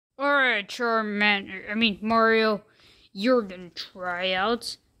Alright, Charmander. Mario, you're gonna try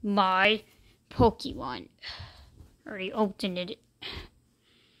out my Pokemon. Already opened it.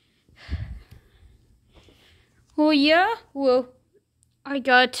 Oh, yeah? Well, I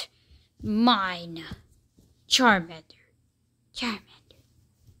got mine. Charmander.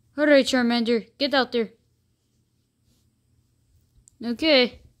 Alright, Charmander, get out there.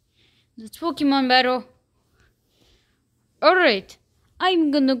 Okay, let's Pokemon battle. Alright,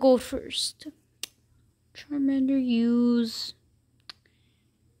 I'm gonna go first. Charmander,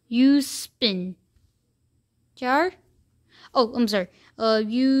 use spin. Jar? Oh, I'm sorry.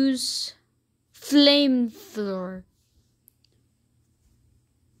 Use flamethrower.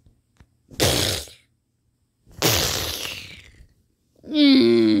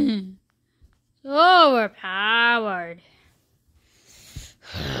 Overpowered.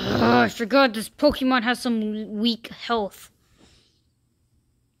 Oh, I forgot this Pokemon has some weak health.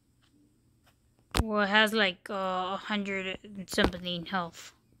 Well, it has like 100 and something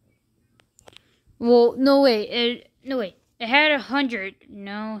health. Well, no wait, it had 100.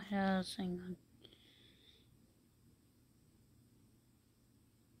 No, hang on.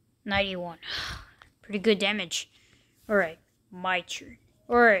 91. Pretty good damage. Alright, my turn.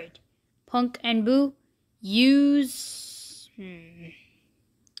 Alright, Punk and Boo, use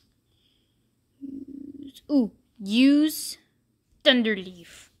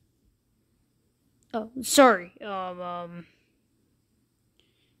Thunderleaf. Oh, sorry. Hang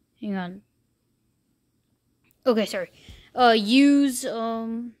on. Okay, sorry. Use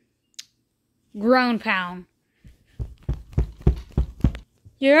Ground Pound.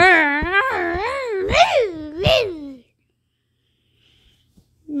 Yeah.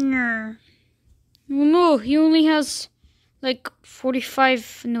 No, he only has like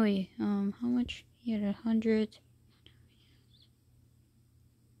 45. No, how much? He had 100.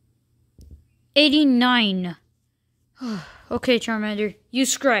 89. Okay, Charmander, you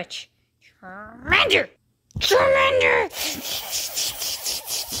scratch. Charmander!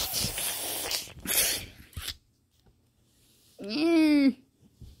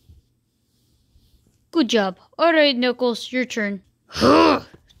 Good job. Alright, Knuckles, your turn.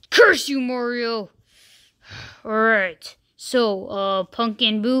 Curse you, Mario! Alright, so, Punk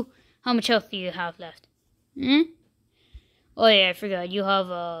and Boo, how much health do you have left? Oh yeah, I forgot. You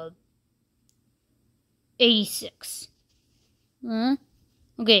have, 86.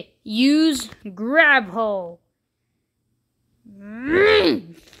 Okay, use Grab Hole.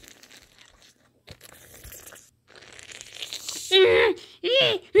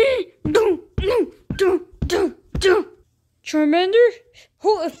 Charmander?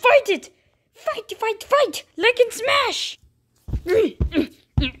 Fight it! Fight! Like and smash!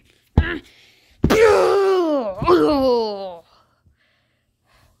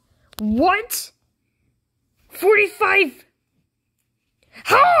 What? 45?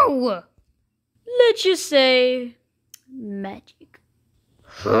 How? Let's just say magic.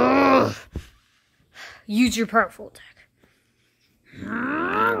 Use your powerful attack.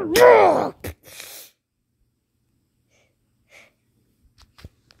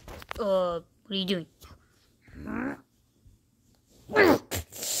 What are you doing?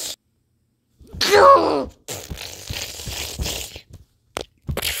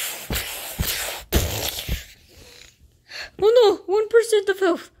 Oh no, 1% of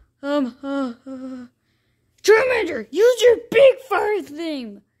health. Charmander, use your big fire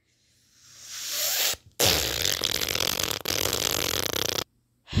thing.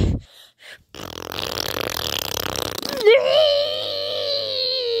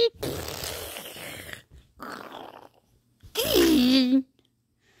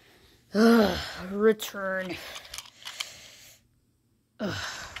 Return.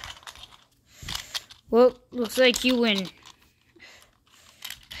 Well, looks like you win.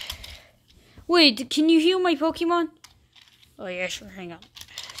 Wait, can you heal my Pokemon? Oh yeah, sure, hang on.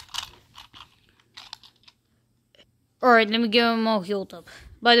 Alright, let me get them all healed up.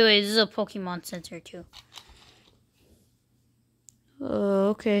 By the way, this is a Pokemon Center too.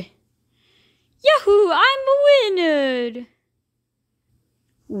 Okay. Yahoo! I'm a winner!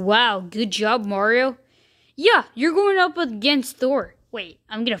 Wow, good job, Mario. Yeah, you're going up against Thor. Wait,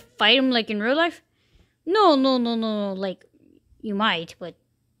 I'm gonna fight him like in real life? No. Like, you might, but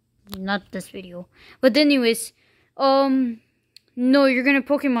not this video. But anyways, no, you're gonna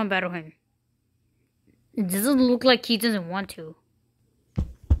Pokemon battle him. It doesn't look like he doesn't want to.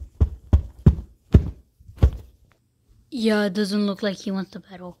 Yeah, it doesn't look like he wants to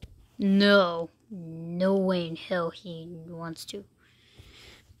battle. No way in hell he wants to.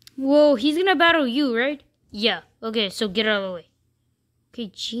 Whoa, he's gonna battle you, right? Yeah, okay, so get out of the way. Okay,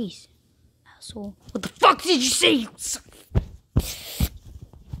 jeez. asshole. What the fuck did you say?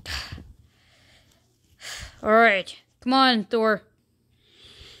 Alright, come on, Thor.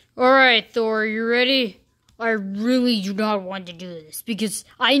 Alright, Thor, you ready? I really do not want to do this because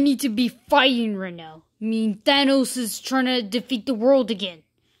I need to be fighting right now. I mean, Thanos is trying to defeat the world again.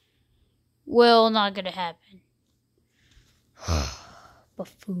 Well, not gonna happen.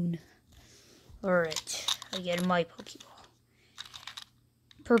 Buffoon. Alright, I get my Pokeball.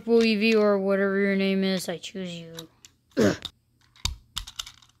 Purple Eevee or whatever your name is, I choose you. Eevee!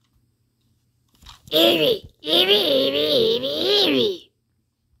 Eevee! Eevee! Eevee! Eevee!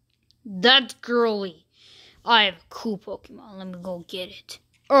 That's girly. I have a cool Pokemon. Let me go get it.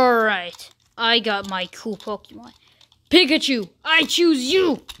 Alright, I got my cool Pokemon. Pikachu, I choose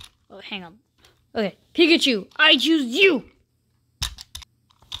you! Oh, hang on. Okay, Pikachu, I choose you!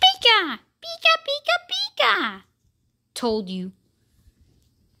 Pika! Pika, Pika, Pika! Told you.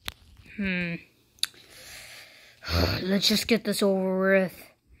 Let's just get this over with.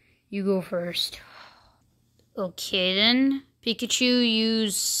 You go first. Okay then. Pikachu,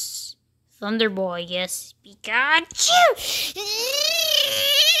 use Thunderbolt, I guess. Pikachu!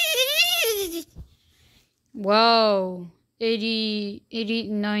 Wow.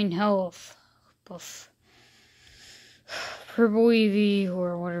 89 health. Buff. Purple Eevee,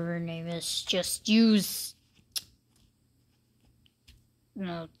 or whatever her name is, just use...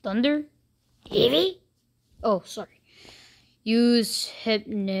 No, Thunder? Eevee? Oh, sorry. Use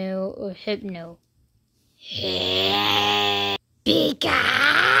Hypno. Pikachu!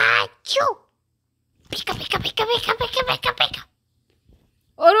 Pika, Pika, Pika, Pika, Pika, Pika, Pika!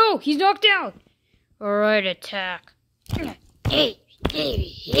 Oh no, he's knocked out! Alright, attack. Eevee,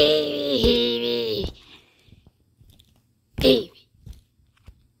 Eevee, Eevee, Eevee.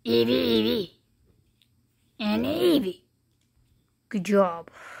 Eevee, Eevee. And Eevee. Good job.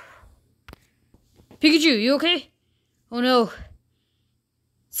 Pikachu, you okay? Oh no.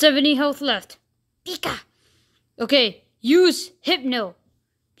 70 health left. Pika. Okay, use Hypno.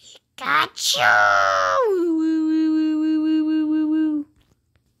 Pikachu!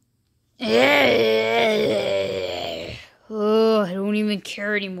 Oh, I don't even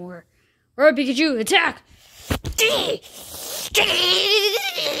care anymore. Alright, Pikachu, attack!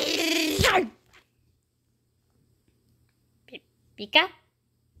 Pika?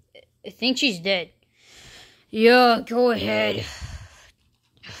 I think she's dead. Yeah, go ahead.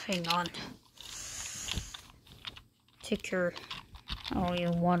 Hang on. Take her. I don't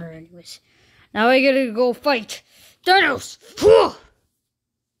even want her anyways. Now I gotta go fight Thanos!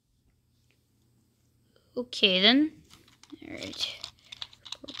 Okay then. Alright.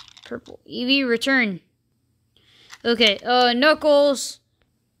 Purple Eevee, return. Okay, Knuckles.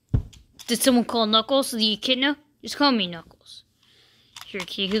 Did someone call Knuckles the echidna? Just call me Knuckles. Here,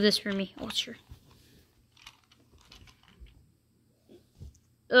 can you do this for me? Oh, sure.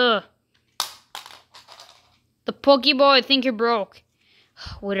 The Pokeball, I think it broke.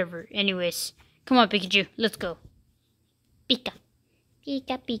 Whatever. Anyways. Come on, Pikachu. Let's go. Pika.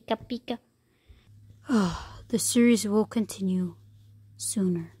 Pika, Pika, Pika. The series will continue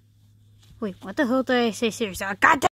sooner. Wait, what the hell did I say series? God damn!